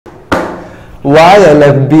Why I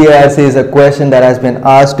left BARC is a question that has been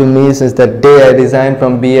asked to me since the day I resigned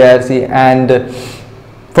from BARC, and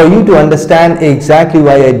for you to understand exactly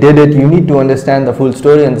why I did it, you need to understand the full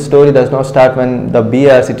story, and the story does not start when the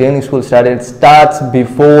BARC training school started. It starts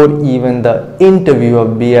before even the interview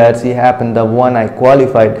of BARC happened, the one I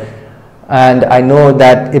qualified. And I know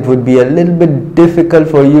that it would be a little bit difficult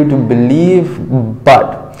for you to believe,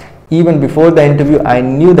 but even before the interview, I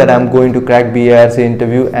knew that I'm going to crack BARC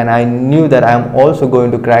interview, and I knew that I'm also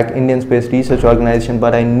going to crack Indian Space Research Organization,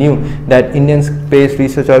 but I knew that Indian Space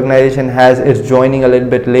Research Organization has its joining a little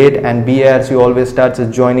bit late, and BARC always starts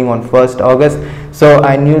its joining on 1st August. So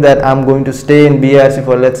I knew that I'm going to stay in BARC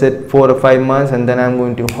for, let's say, 4 or 5 months, and then I'm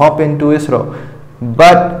going to hop into ISRO.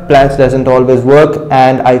 But plans doesn't always work,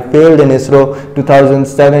 and I failed in ISRO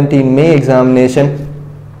 2017 May examination.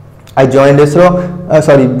 I joined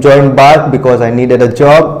joined BARC because I needed a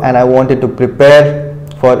job and I wanted to prepare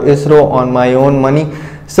for ISRO on my own money.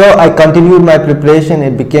 So I continued my preparation.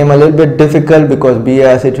 It became a little bit difficult because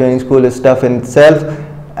BARC training school is tough in itself,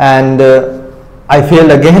 and I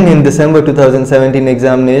failed again in December 2017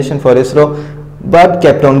 examination for ISRO, but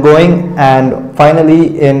kept on going, and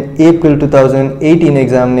finally in April 2018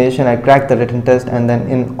 examination I cracked the written test, and then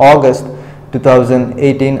in August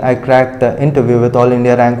 2018 I cracked the interview with All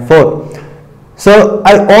India rank 4. So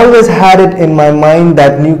I always had it in my mind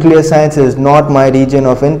that nuclear science is not my region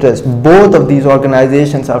of interest. Both of these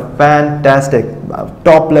organizations are fantastic,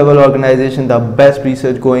 top level organization, the best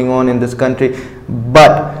research going on in this country,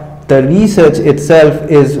 but the research itself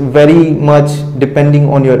is very much depending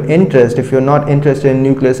on your interest. If you're not interested in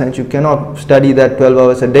nuclear science, you cannot study that 12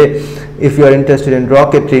 hours a day. If you're interested in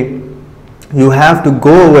rocketry, you have to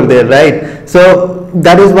go over there, right? So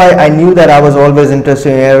that is why I knew that I was always interested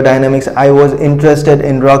in aerodynamics. I was interested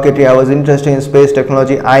in rocketry. I was interested in space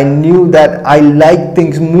technology. I knew that I like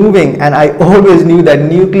things moving, and I always knew that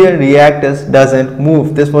nuclear reactors doesn't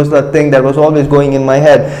move. This was the thing that was always going in my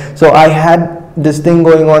head. So I had this thing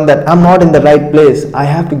going on that I'm not in the right place. I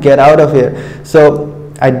have to get out of here. So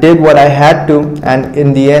I did what I had to, and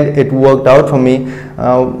in the end it worked out for me.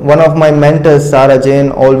 One of my mentors, Sarah Jane,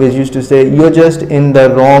 always used to say, you're just in the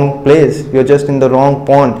wrong place, you're just in the wrong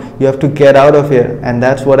pond, you have to get out of here. And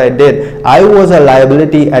that's what I did. I was a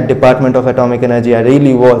liability at Department of Atomic Energy. I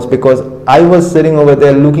really was, because I was sitting over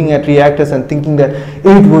there looking at reactors and thinking that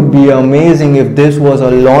it would be amazing if this was a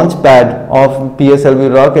launch pad of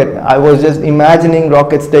PSLV rocket. I was just imagining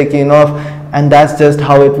rockets taking off, and that's just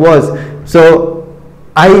how it was. So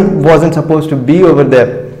I wasn't supposed to be over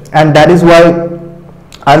there, and that is why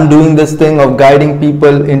I'm doing this thing of guiding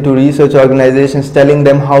people into research organizations, telling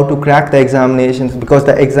them how to crack the examinations, because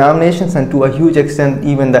the examinations and to a huge extent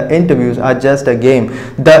even the interviews are just a game.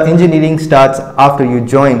 The engineering starts after you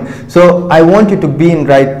join. So I want you to be in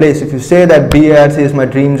right place. If you say that BARC is my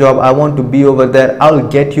dream job, I want to be over there, I'll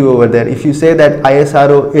get you over there. If you say that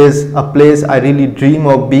ISRO is a place I really dream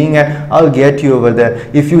of being at, I'll get you over there.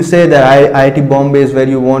 If you say that IIT Bombay is where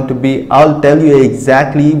you want to be, I'll tell you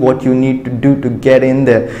exactly what you need to do to get in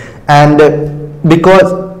there. And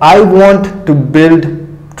because I want to build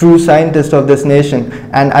true scientists of this nation,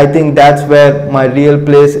 and I think that's where my real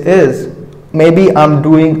place is. Maybe I'm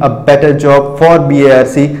doing a better job for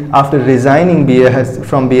BARC after resigning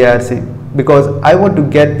from BARC, because I want to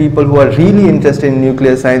get people who are really interested in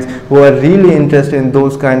nuclear science, who are really interested in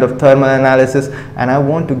those kind of thermal analysis, and I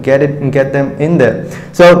want to get them in there.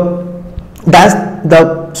 So that's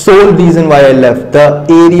the sole reason why I left, the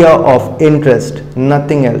area of interest,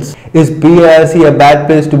 nothing else. Is BARC a bad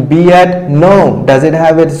place to be at? No. Does it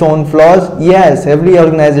have its own flaws? Yes, every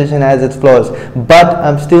organization has its flaws, but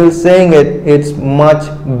I'm still saying it's much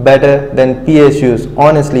better than PSUs.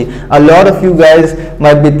 Honestly, a lot of you guys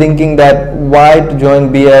might be thinking that why to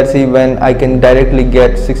join BARC when I can directly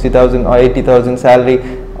get 60,000 or 80,000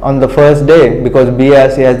 salary on the first day, because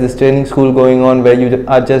BARC has this training school going on where you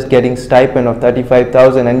are just getting stipend of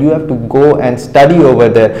 35,000, and you have to go and study over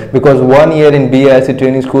there, because 1 year in BARC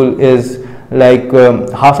training school is like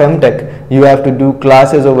half MTech. You have to do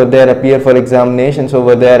classes over there, appear for examinations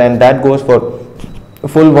over there, and that goes for a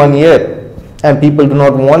full 1 year, and people do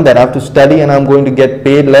not want that. I have to study and I'm going to get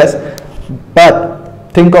paid less. But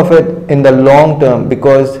think of it in the long term,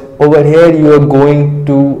 because over here you are going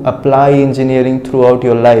to apply engineering throughout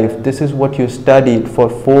your life. This is what you studied for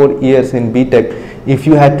 4 years in BTech. If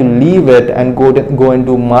you had to leave it and go and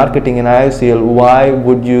do marketing in IOCL, why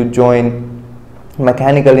would you join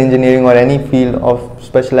mechanical engineering or any field of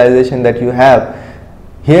specialization that you have?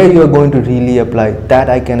 Here you are going to really apply, that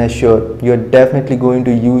I can assure. You're definitely going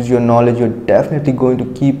to use your knowledge, you're definitely going to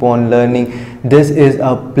keep on learning. This is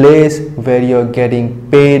a place where you're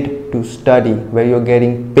getting paid to study, where you're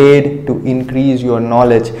getting paid to increase your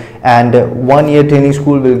knowledge. And 1 year training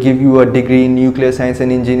school will give you a degree in nuclear science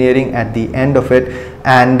and engineering at the end of it.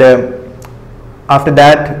 And after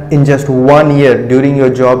that, in just 1 year during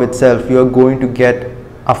your job itself, you're going to get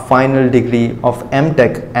a final degree of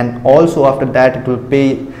MTech, and also after that it will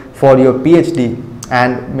pay for your PhD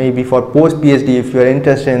and maybe for post PhD if you are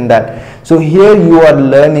interested in that. So here you are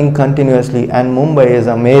learning continuously, and Mumbai is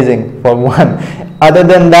amazing for one. Other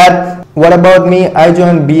than that, what about me? I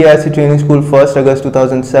joined BARC training school 1st August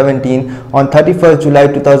 2017. On 31st July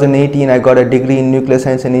 2018 I got a degree in nuclear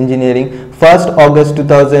science and engineering. 1st August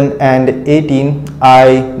 2018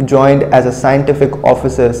 I joined as a scientific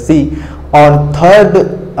officer C. On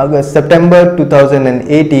 3rd September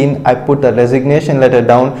 2018 I put a resignation letter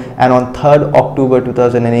down, and on 3rd October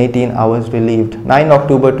 2018 I was relieved. 9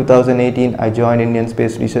 October 2018 I joined Indian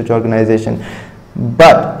Space Research Organization.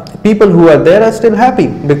 But people who are there are still happy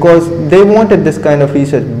because they wanted this kind of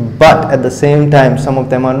research, but at the same time some of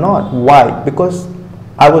them are not. Why? Because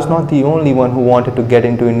I was not the only one who wanted to get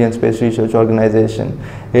into Indian Space Research Organization.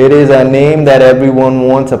 It is a name that everyone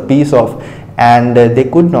wants a piece of, and they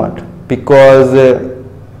could not, because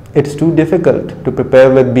it's too difficult to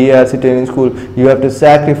prepare with BARC training school. You have to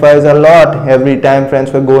sacrifice a lot. Every time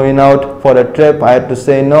friends were going out for a trip, I had to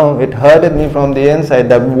say no. It hurted me from the inside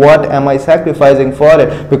that what am I sacrificing for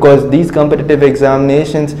it, because these competitive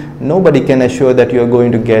examinations, nobody can assure that you are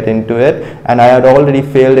going to get into it. And I had already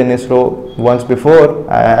failed in ISRO once before.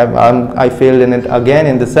 I failed in it again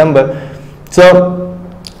in December. So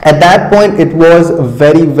at that point it was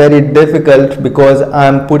very, very difficult, because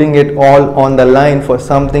I'm putting it all on the line for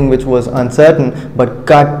something which was uncertain, but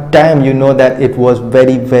god damn, you know that it was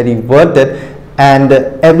very, very worth it. And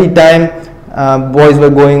every time boys were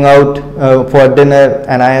going out for dinner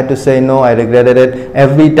and I had to say no, I regretted it.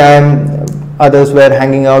 Every time others were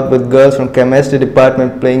hanging out with girls from chemistry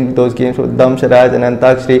department playing those games with Dam Sharaj and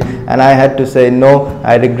Antakshri, and I had to say no,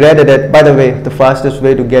 I regretted it. By the way, the fastest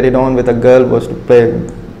way to get it on with a girl was to play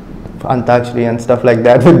Antakshari and stuff like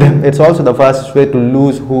that with them. It's also the fastest way to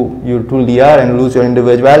lose who you truly are and lose your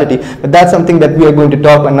individuality, but that's something that we are going to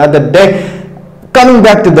talk another day. Coming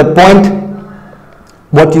back to the point,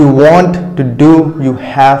 what you want to do, you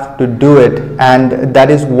have to do it, and that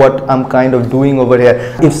is what I'm kind of doing over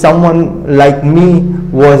here. If someone like me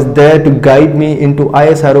was there to guide me into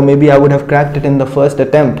ISRO, maybe I would have cracked it in the first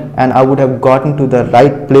attempt and I would have gotten to the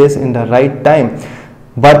right place in the right time.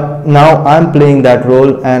 But now I'm playing that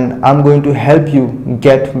role, and I'm going to help you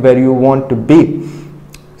get where you want to be,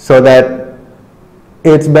 so that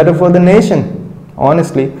it's better for the nation.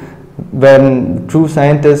 Honestly, when true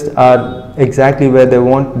scientists are exactly where they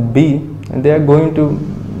want to be, and they are going to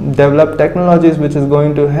develop technologies which is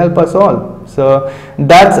going to help us all. So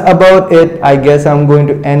that's about it. I guess I'm going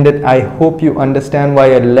to end it. I hope you understand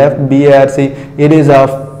why I left BARC. It is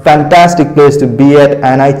a fantastic place to be at,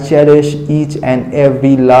 and I cherish each and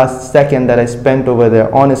every last second that I spent over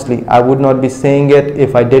there. Honestly, I would not be saying it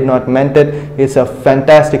if I did not meant it. It's a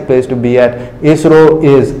fantastic place to be at. ISRO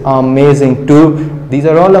is amazing too. These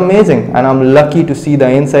are all amazing, and I'm lucky to see the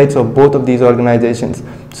insights of both of these organizations.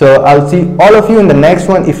 So I'll see all of you in the next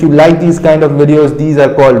one. If you like these kind of videos, these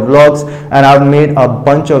are called vlogs, and I've made a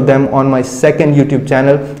bunch of them on my second YouTube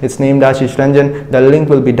channel. It's named Ashish Ranjan. The link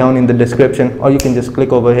will be down in the description, or you can just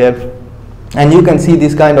click over here and you can see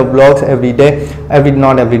these kind of vlogs every day,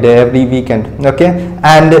 every weekend. Okay,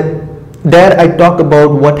 and there I talk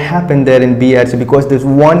about what happened there in BARC, because this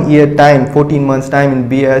 1 year time, 14 months time in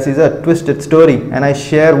BARC is a twisted story, and I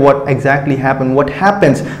share what exactly happened, what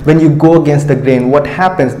happens when you go against the grain, what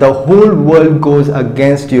happens, the whole world goes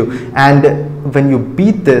against you, and when you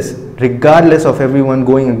beat this, regardless of everyone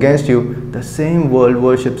going against you, the same world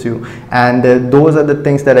worships you. And those are the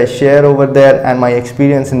things that I share over there, and my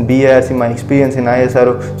experience in BARC, my experience in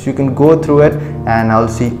ISRO. So you can go through it, and I'll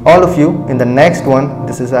see all of you in the next one.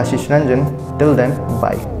 This is Ashish Ranjan. Till then,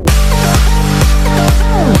 bye.